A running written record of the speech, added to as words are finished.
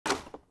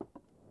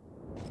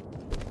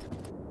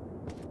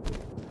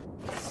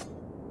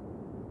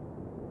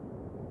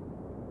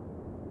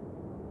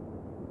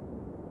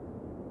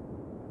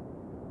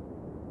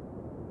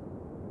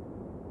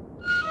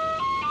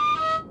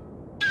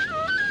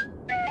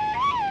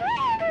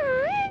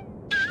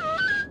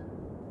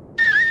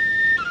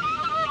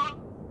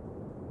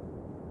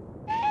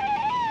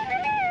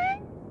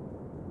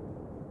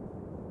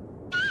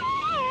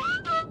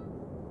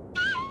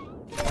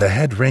The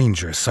head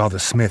ranger saw the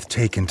smith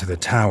taken to the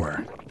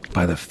tower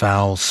by the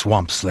foul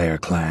Swamp Slayer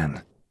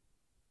clan.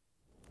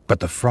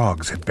 But the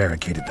frogs had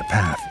barricaded the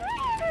path.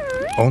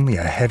 Only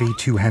a heavy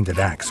two-handed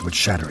axe would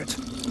shatter it.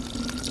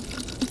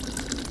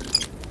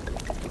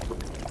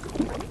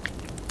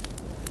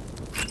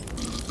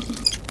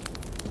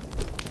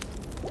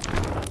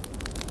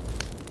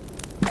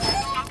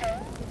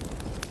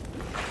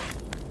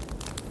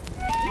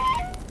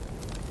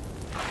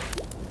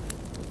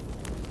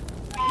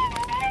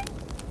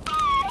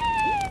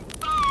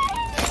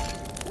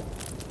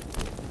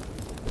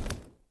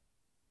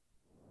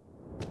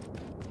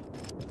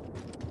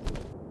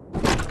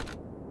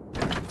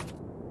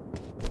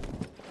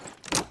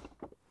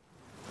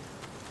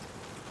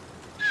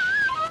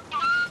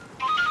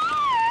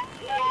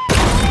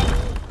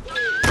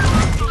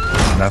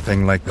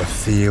 Nothing like the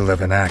feel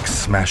of an axe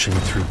smashing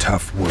through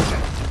tough wood.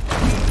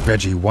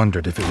 Reggie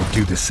wondered if it would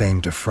do the same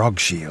to frog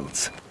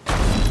shields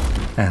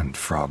and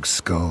frog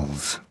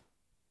skulls.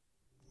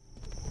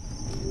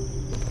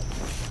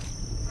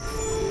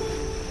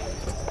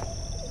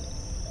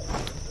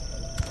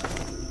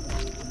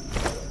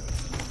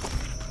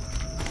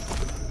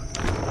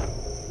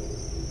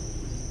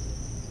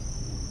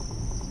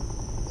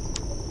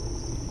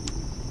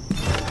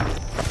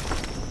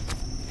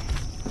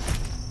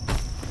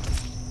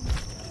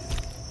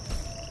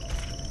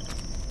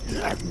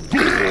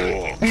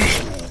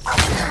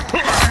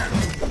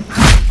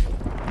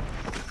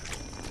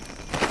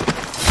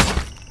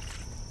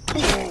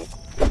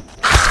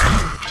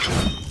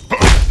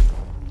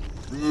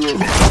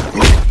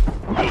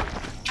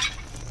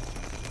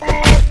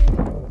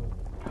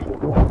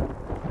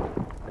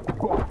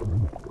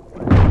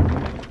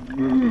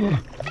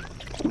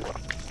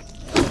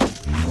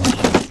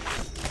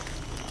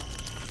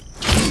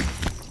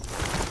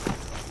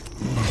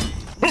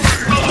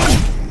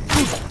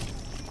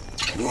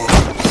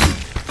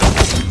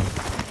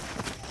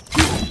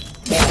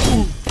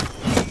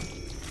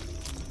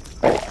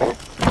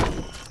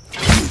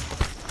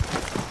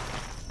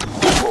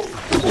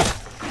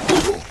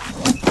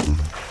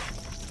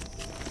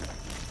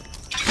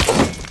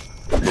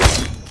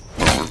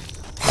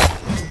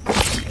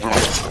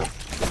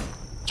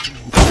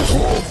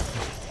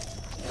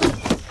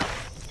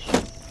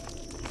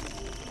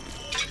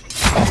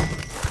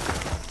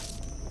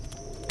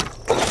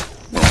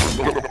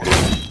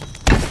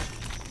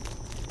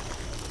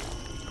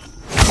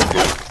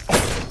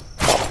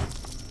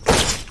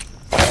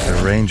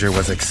 The ranger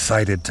was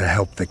excited to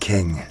help the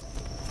king.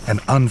 An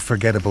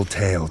unforgettable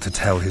tale to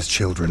tell his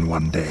children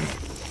one day.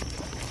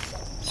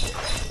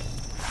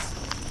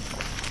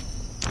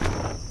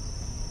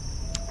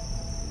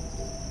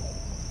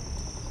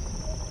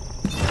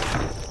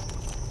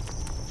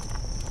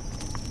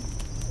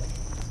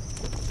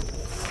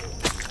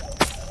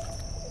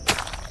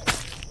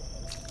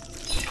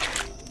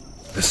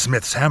 The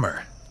smith's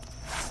hammer.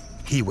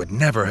 He would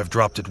never have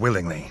dropped it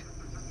willingly.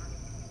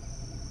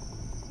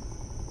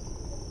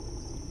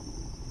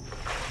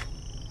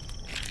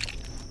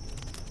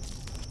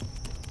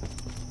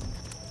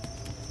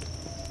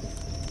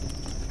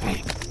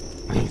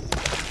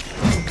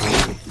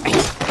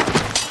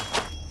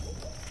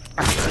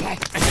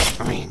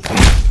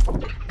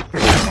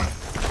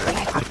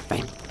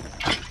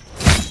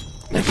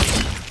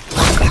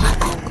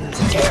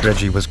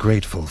 Reggie was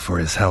grateful for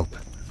his help.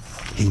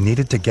 He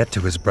needed to get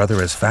to his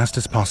brother as fast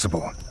as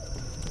possible.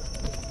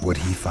 Would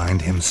he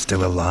find him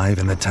still alive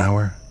in the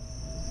tower?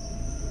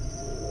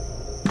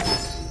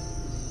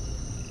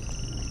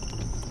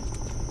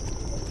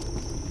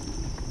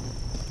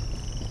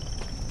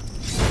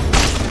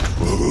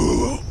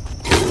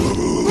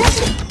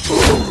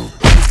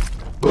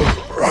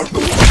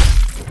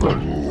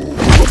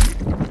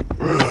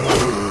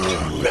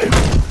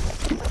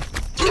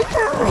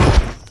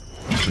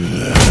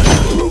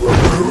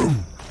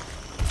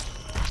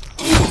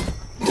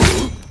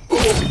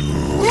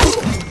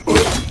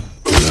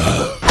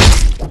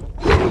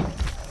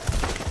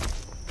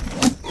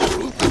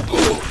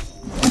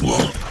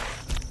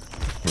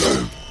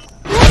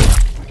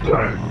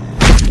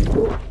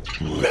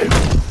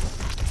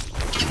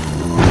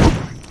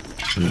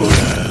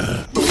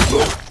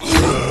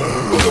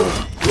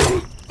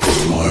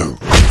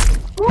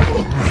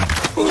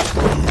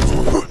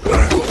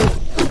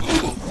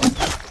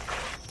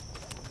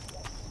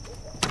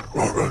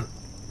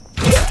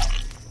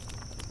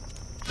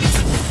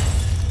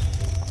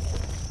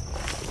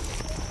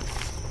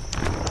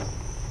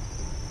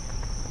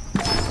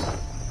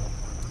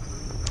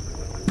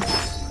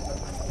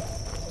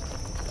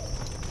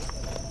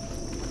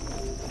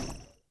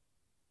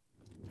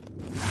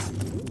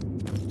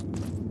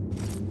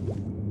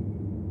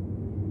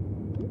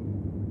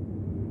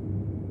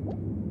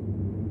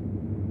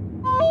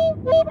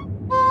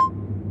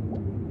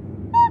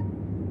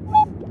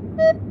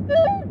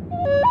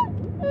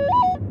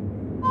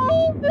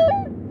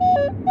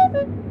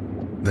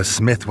 The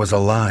smith was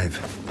alive,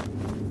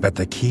 but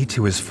the key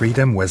to his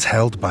freedom was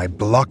held by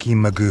Blocky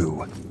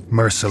Magoo,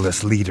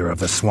 merciless leader of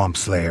the Swamp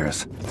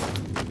Slayers.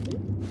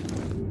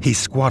 He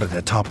squatted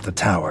atop the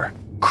tower,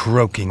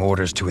 croaking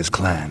orders to his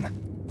clan.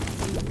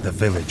 The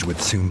village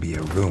would soon be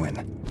a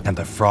ruin, and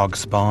the frog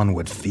spawn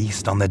would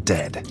feast on the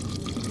dead.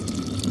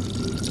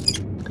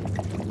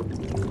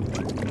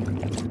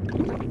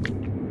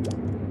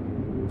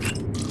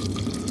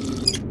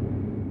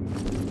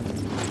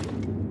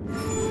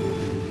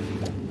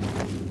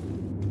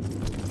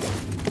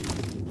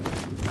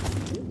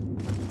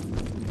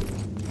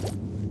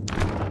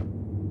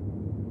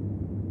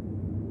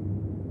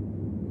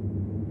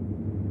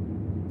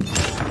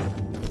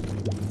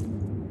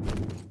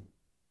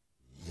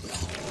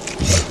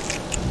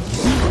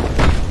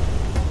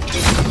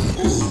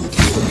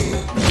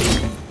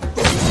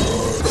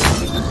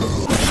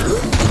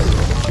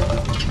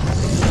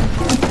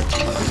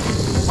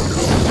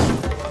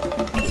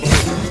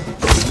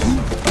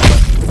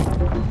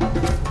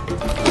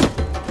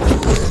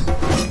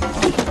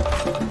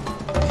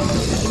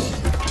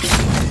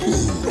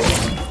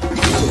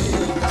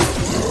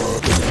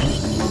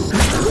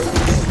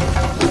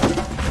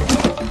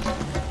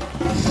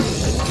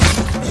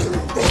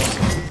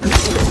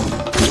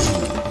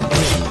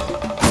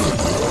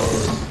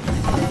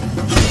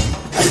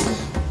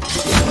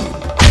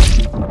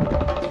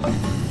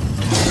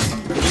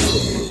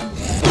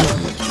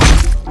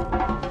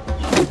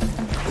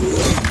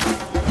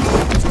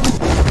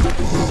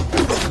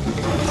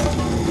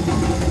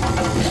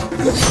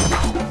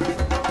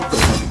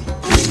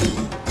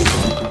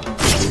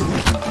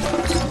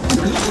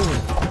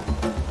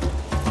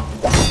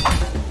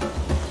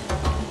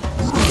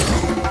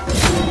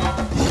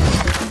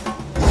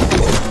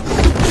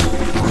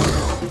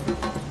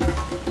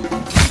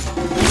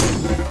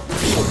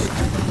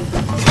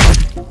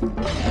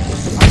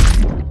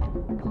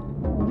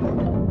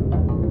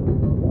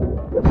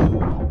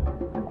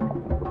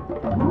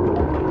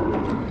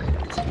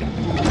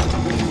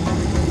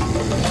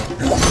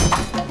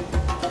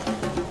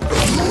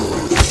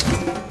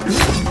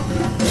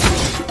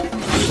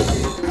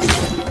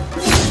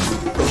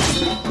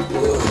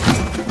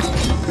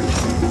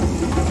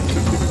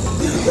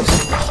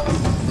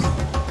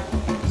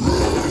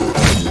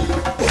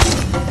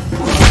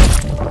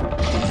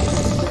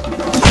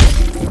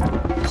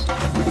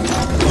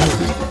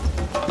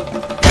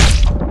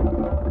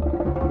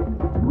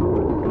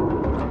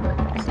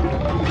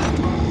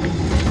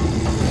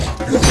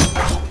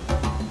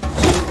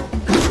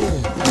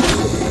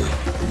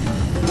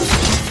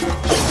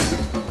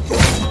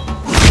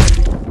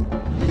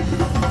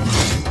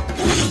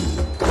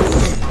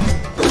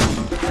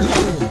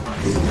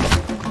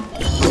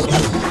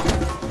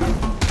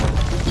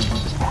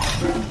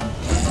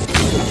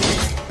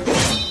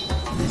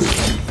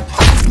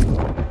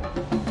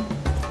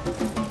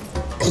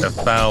 The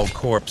foul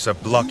corpse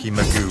of Blocky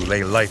Magoo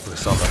lay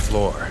lifeless on the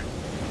floor.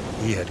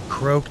 He had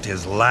croaked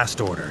his last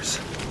orders.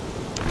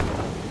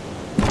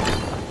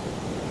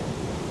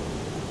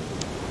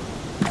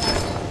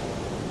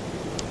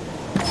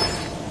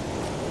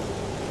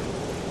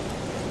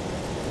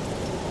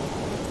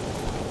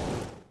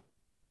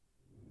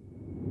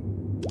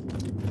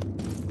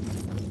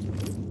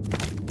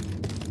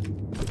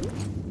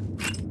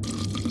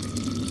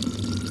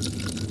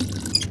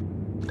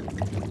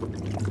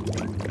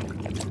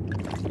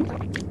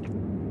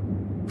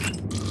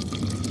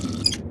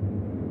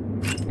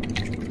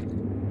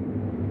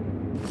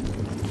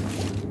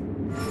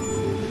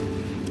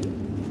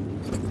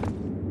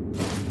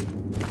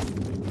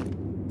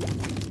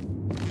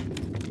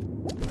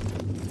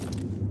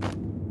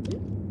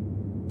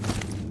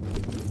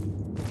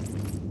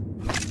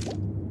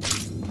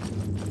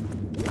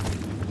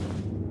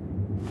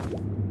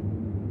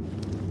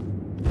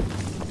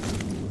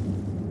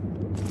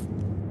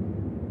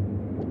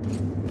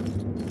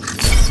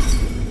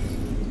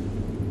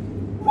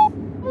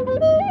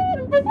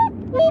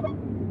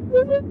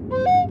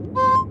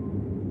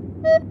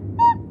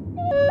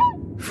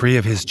 Free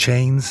of his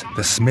chains,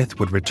 the smith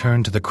would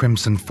return to the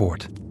Crimson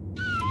Fort.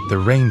 The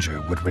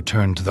ranger would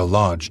return to the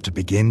lodge to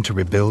begin to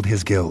rebuild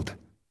his guild.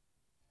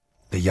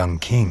 The young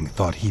king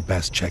thought he'd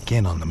best check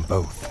in on them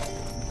both.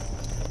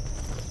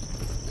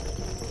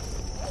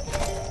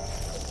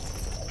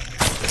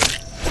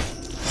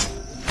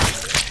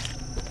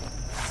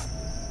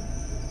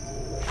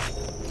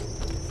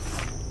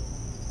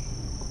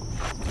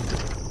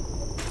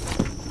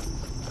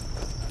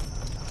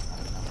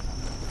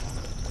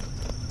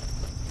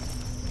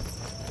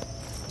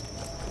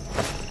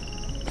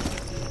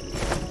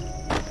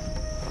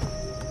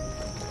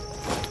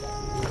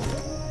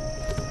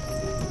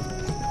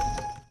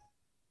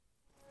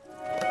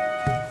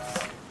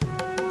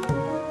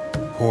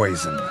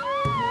 Poison.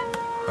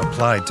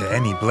 Applied to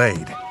any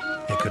blade,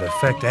 it could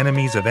affect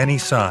enemies of any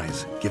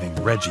size, giving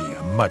Reggie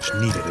a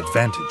much-needed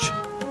advantage.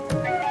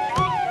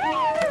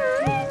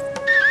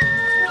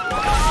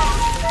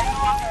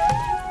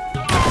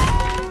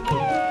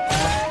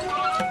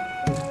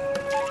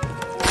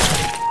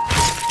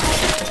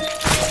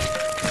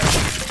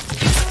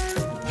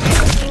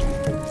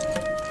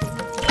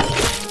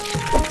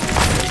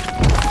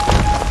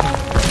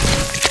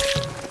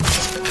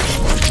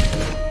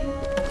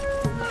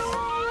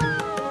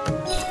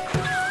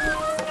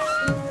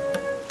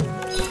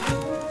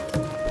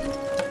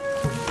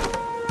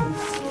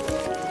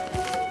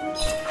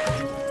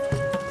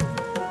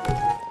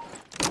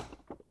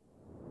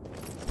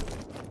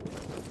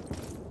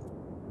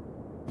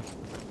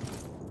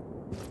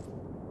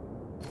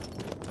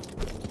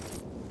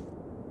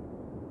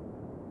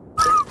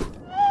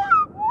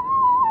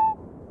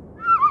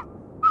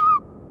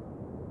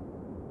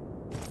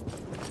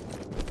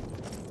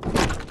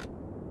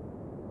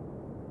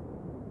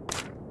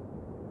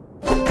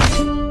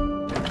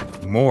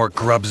 More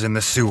grubs in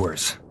the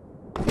sewers.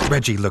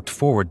 Reggie looked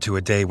forward to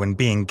a day when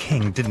being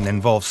king didn't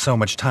involve so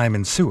much time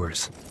in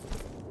sewers.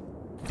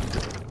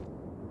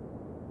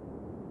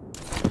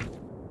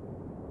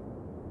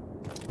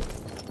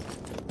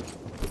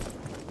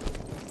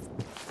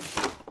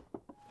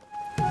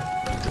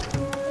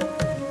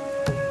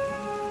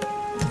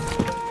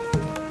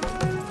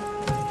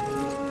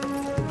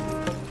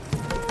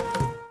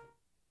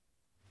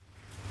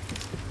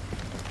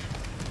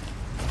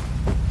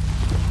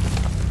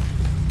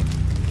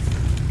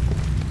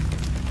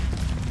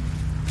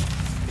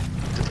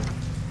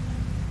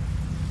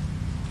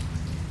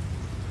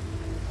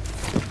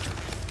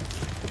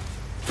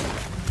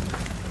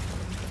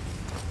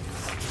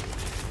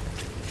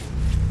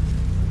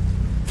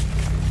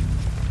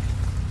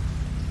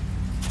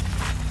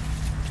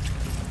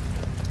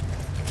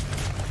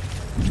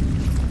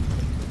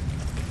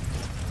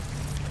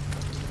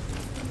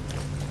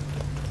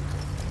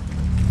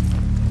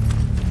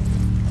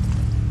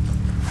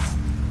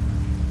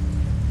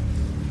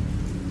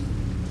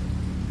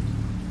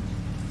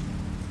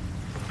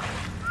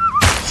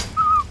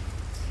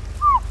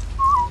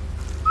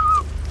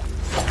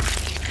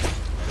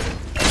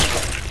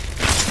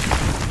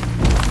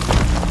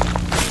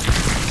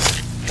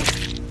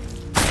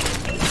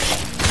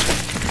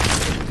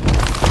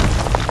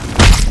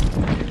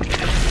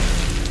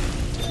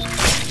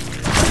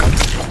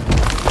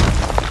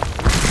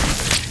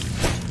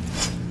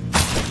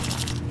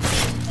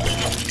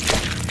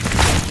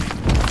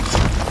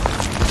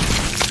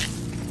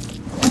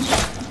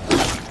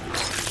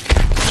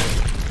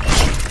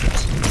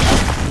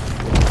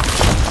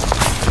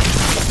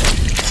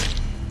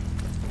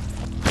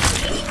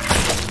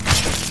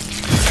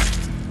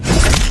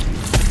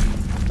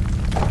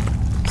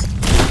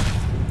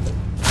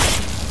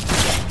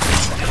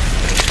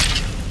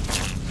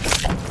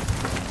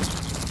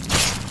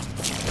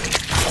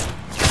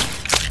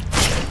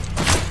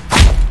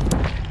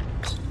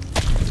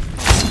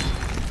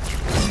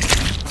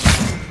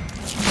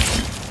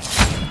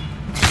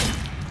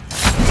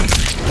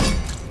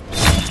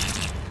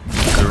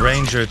 The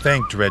ranger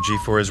thanked Reggie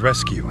for his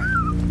rescue,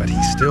 but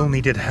he still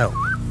needed help.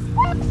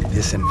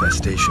 This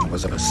infestation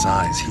was of a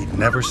size he'd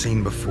never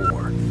seen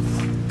before.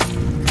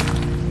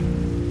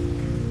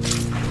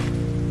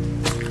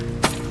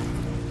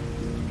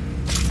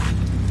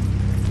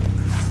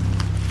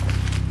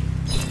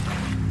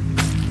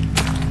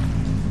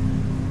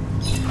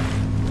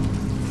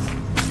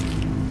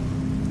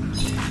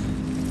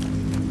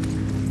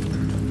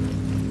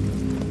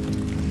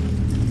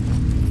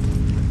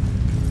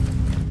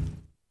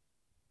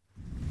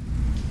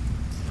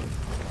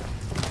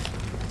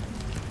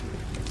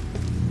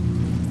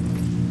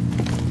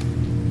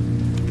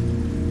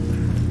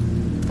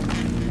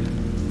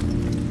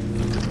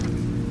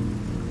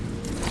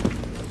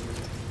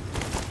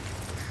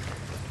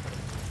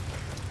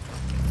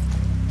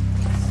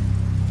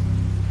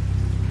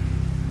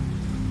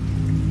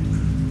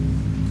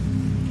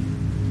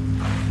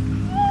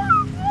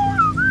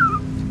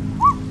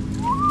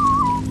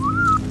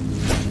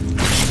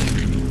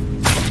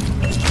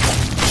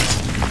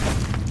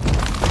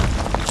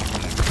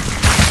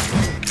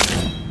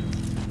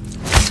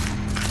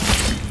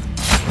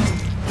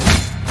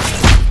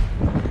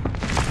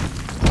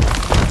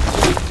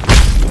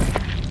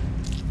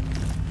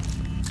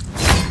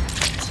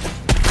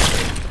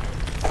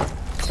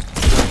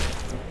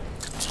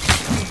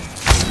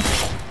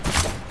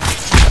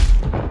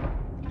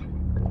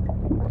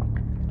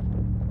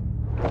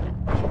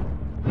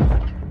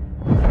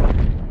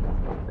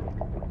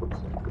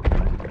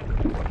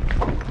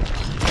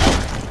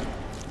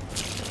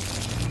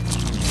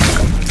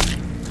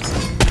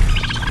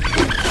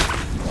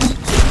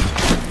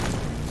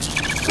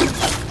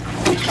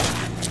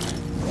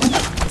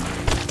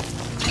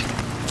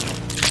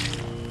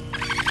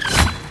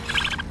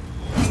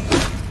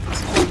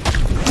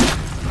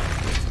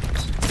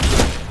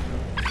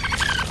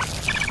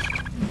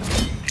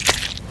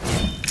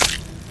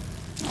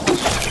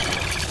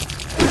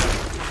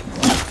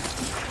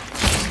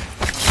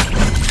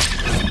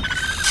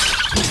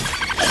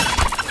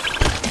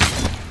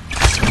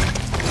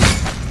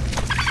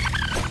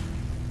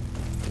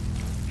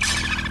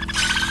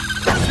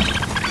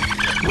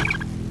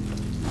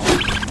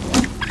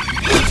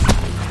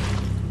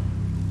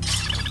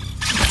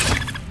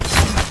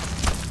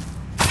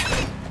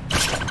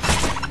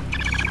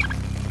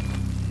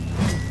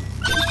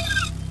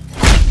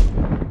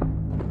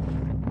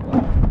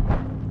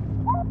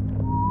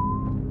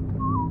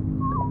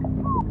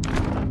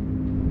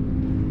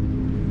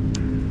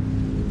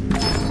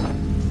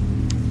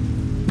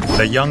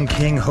 The young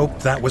king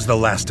hoped that was the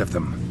last of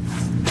them,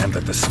 and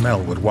that the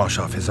smell would wash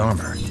off his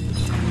armor.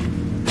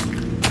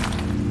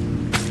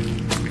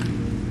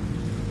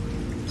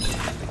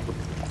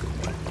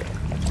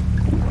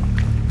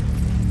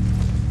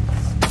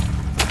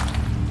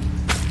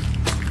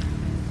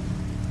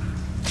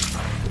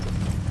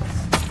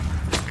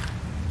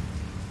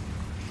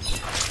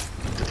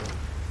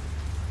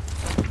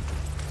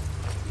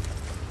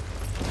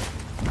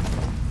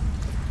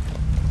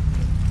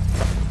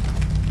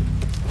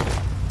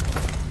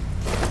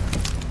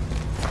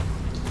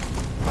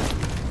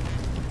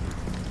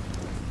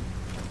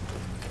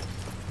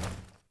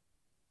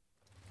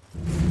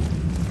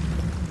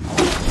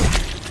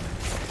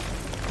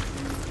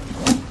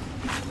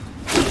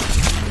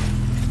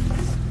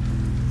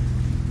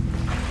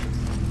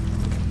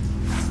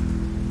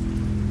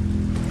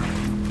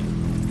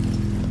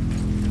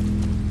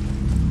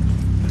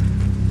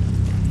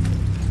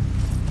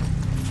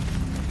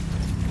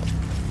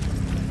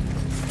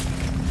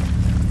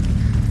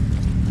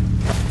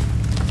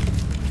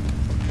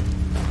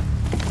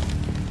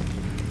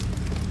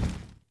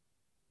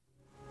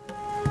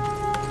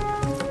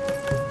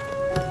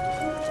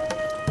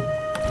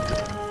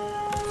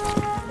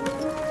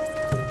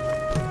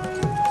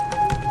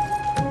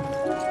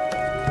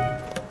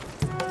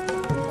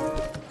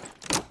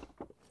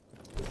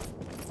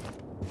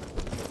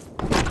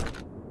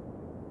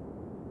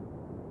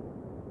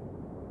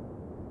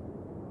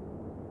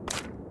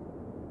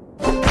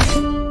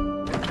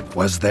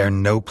 Was there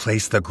no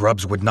place the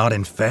grubs would not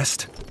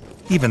infest?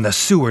 Even the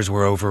sewers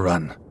were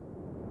overrun.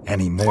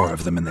 Any more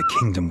of them in the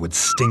kingdom would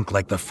stink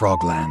like the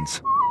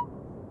Froglands.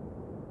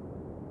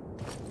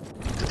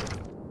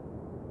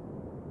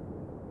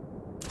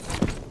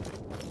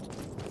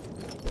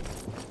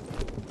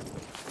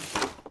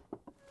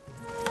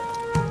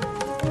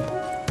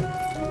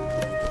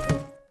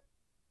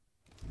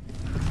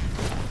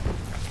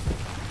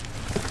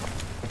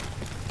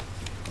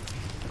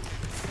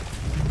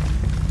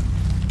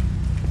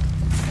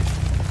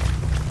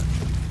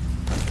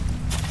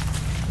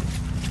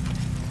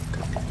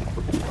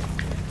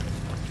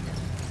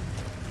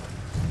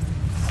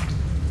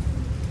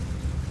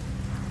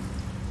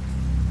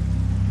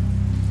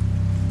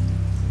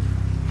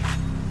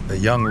 The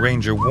young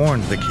ranger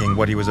warned the king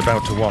what he was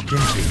about to walk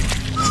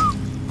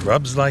into.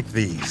 Grubs like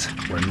these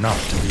were not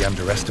to be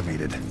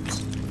underestimated.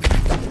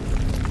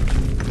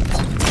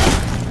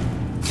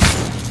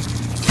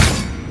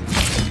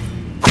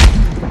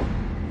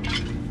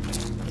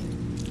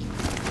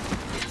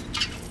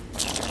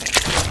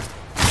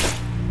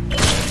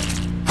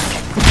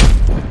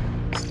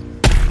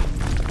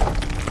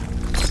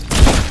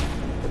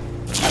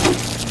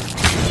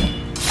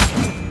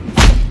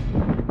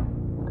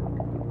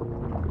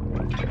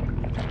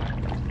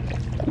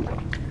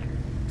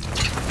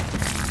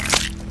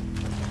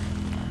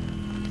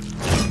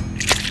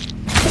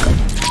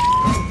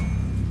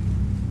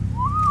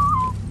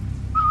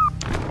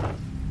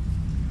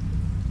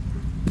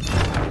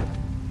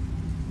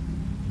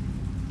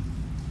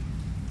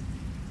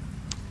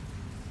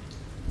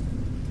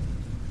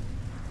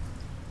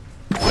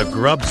 The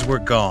grubs were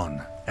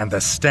gone, and the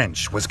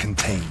stench was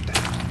contained.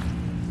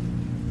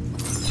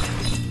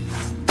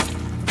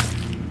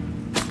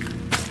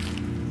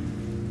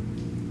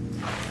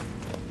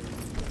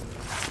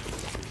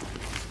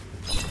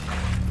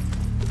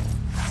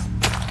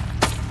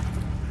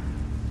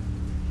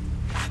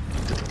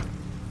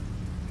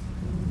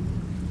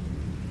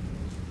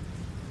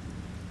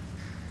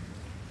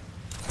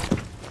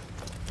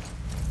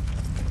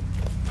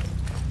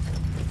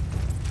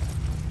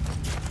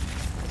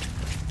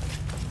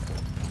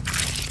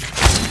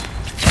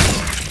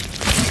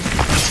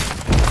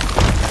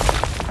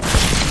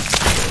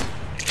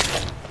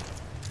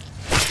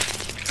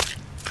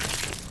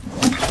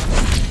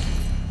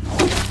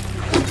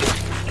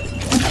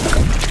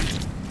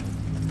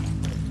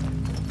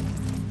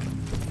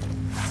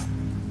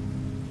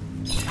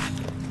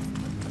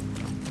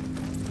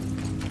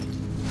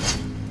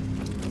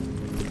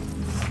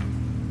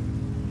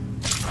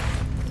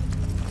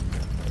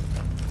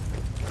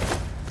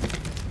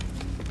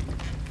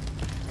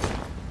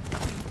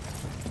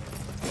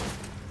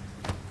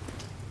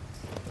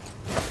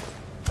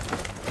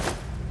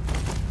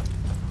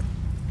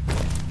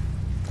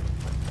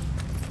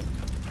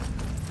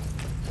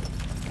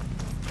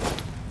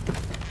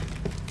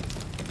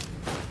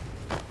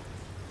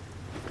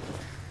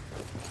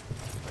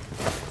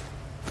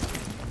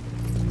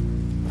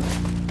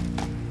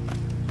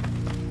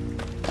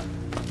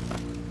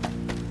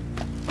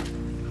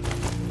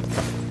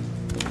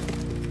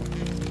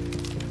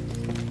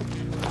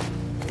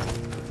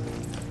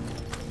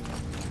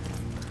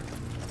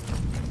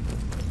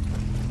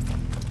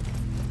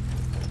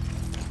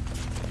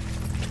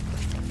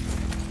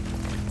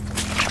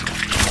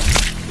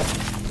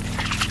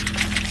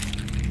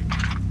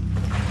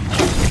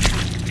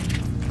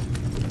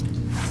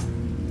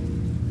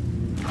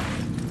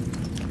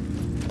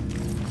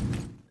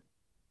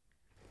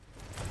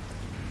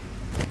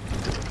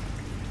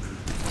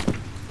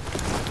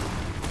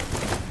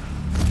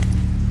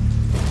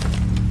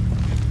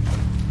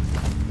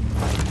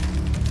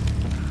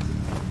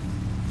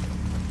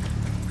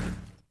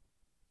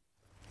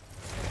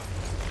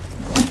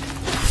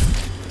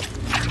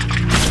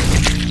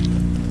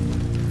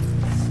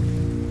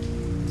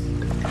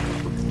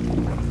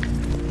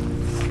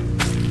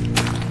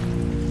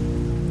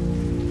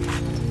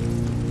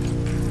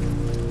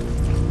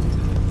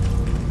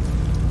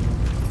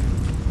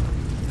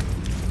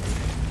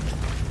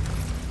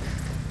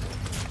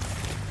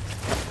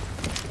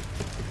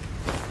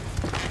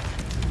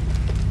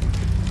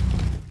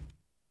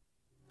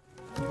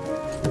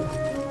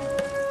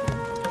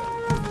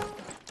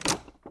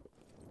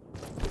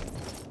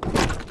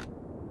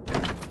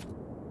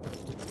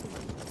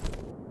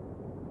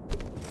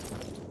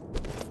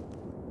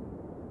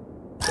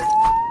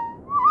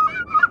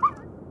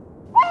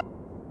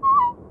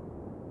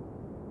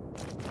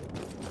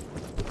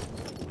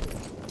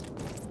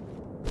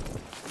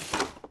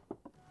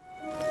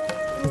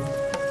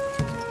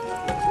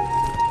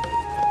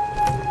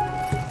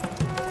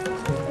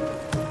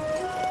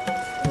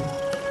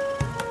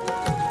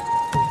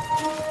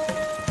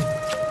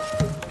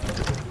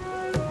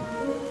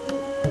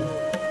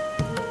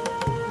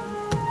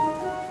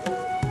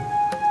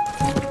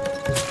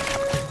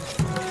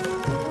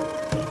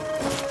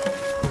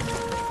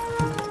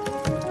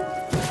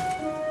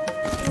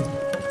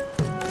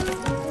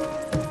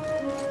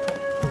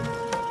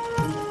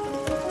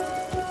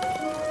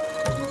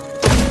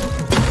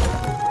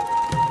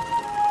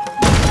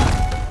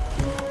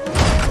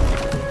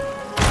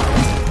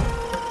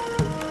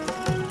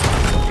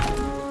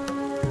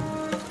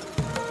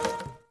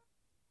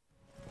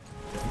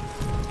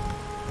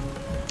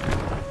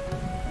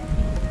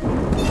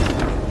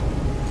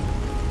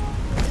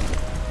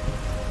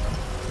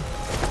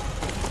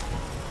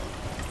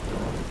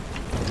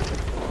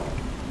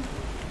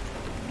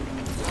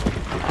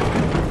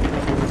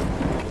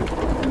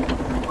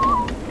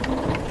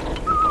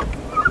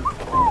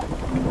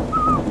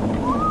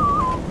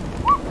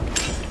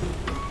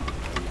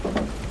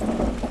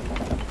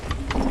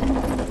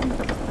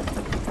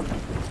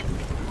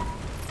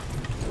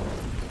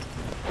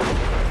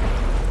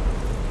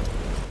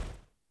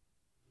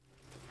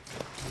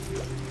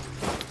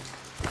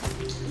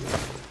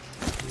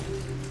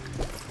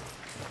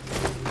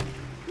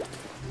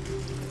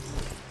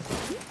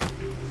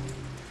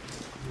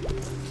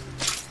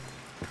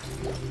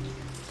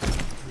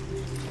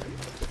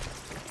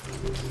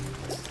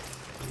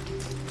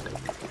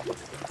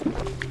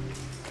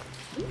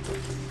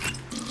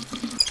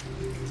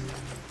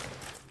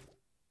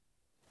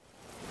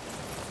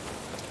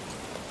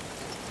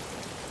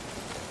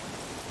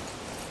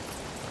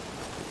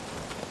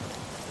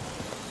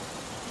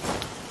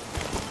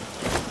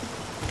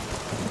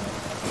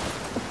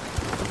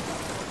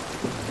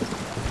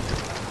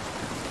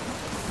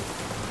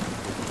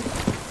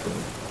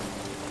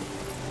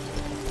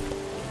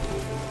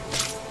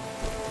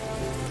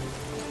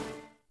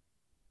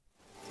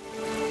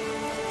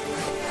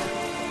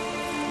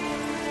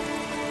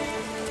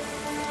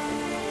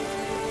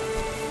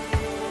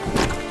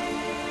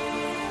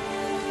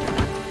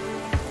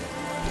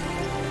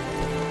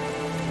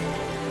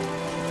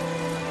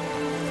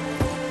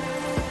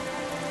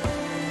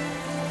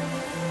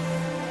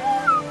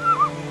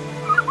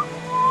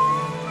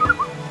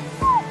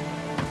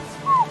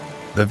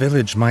 The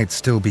village might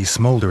still be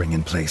smoldering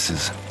in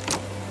places,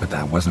 but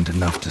that wasn't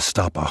enough to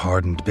stop a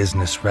hardened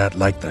business rat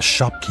like the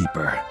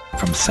shopkeeper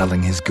from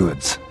selling his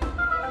goods.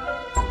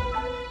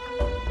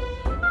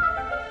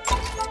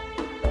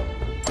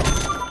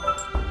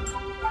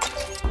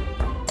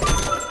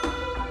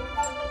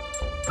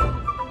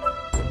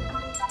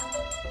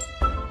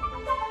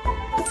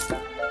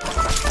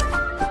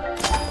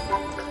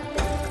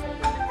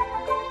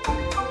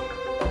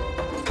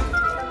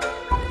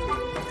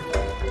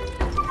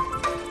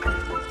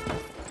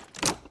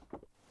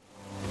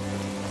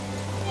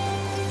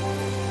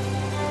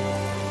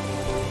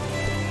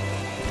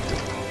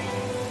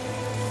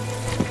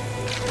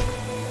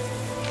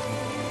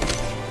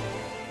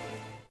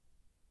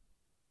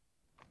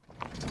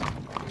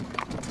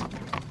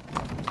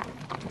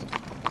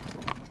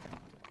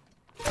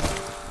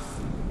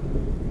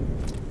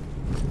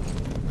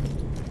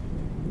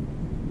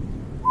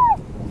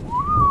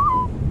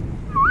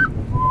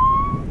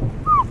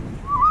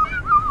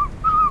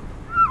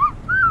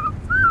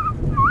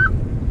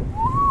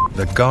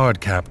 The guard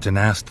captain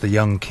asked the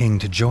young king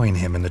to join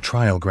him in the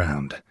trial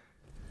ground.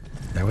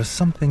 There was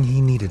something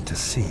he needed to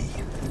see.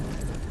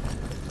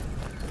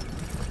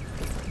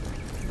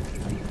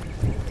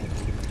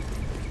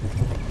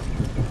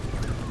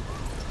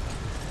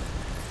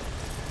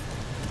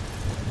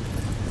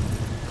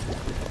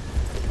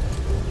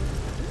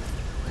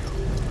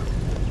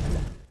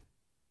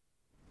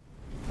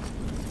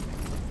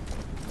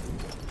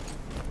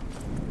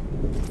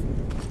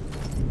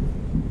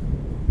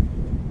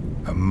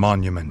 A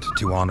monument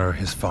to honor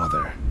his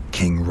father,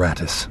 King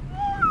Rattus.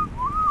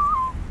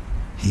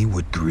 He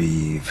would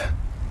grieve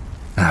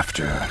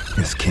after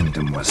his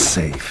kingdom was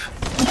safe.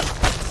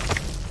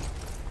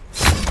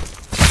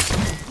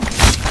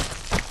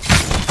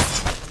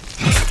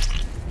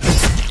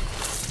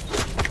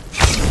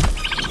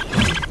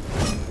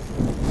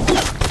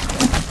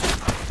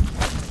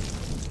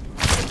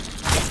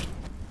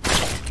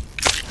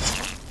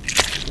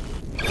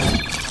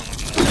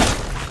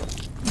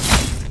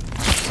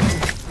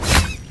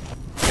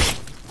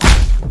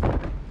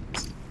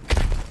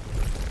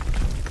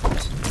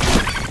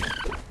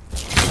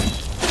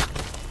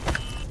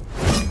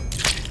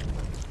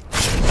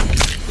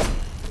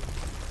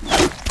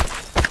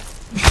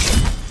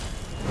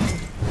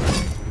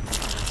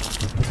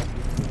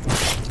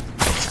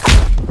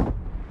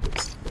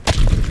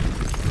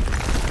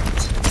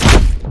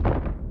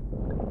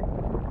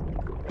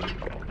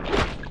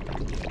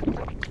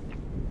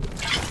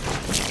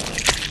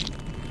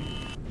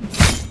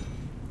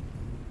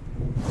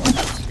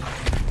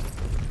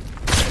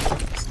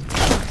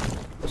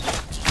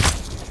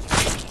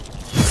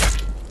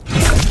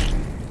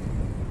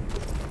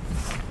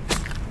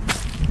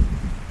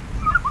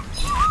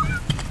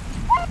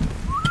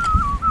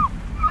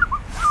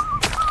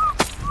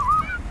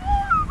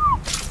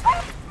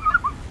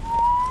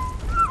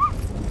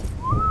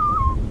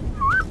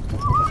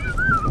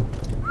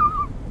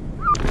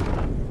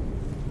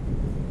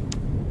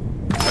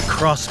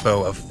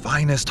 Crossbow of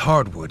finest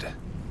hardwood.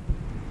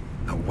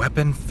 A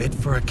weapon fit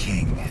for a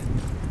king.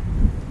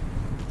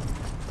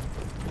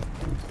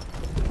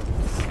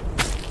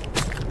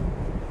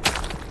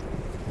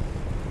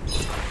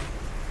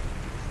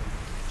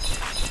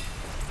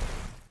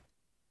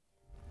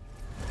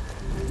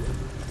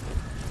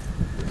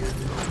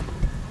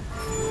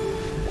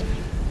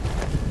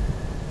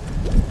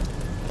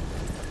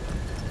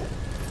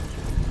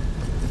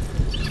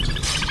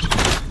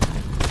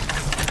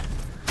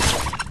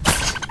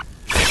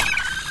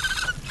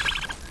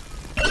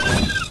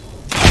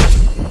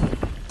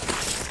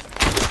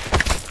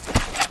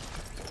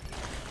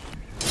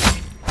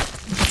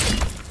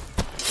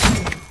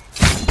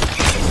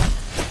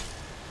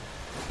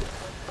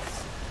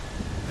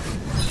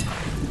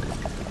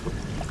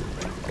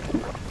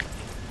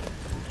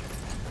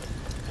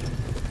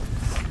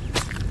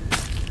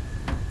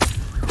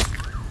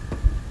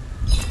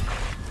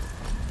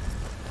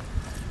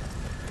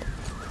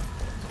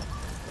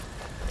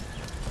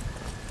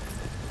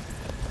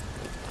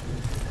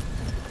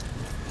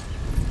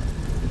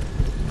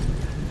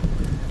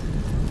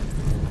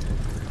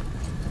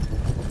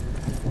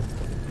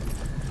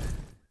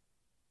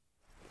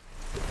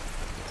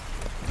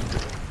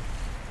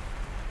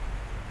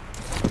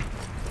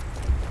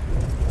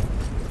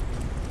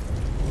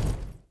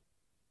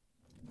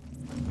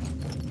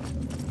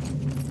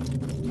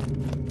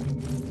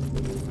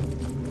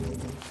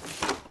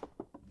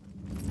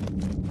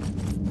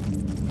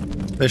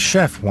 The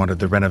chef wanted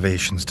the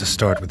renovations to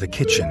start with the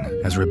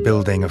kitchen, as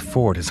rebuilding a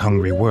fort is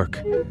hungry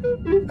work.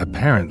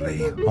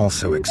 Apparently,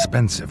 also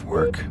expensive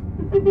work.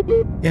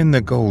 In the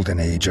golden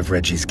age of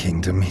Reggie's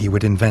kingdom, he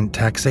would invent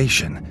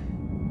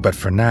taxation. But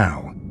for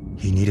now,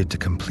 he needed to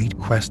complete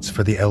quests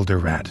for the Elder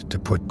Rat to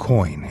put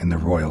coin in the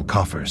royal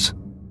coffers.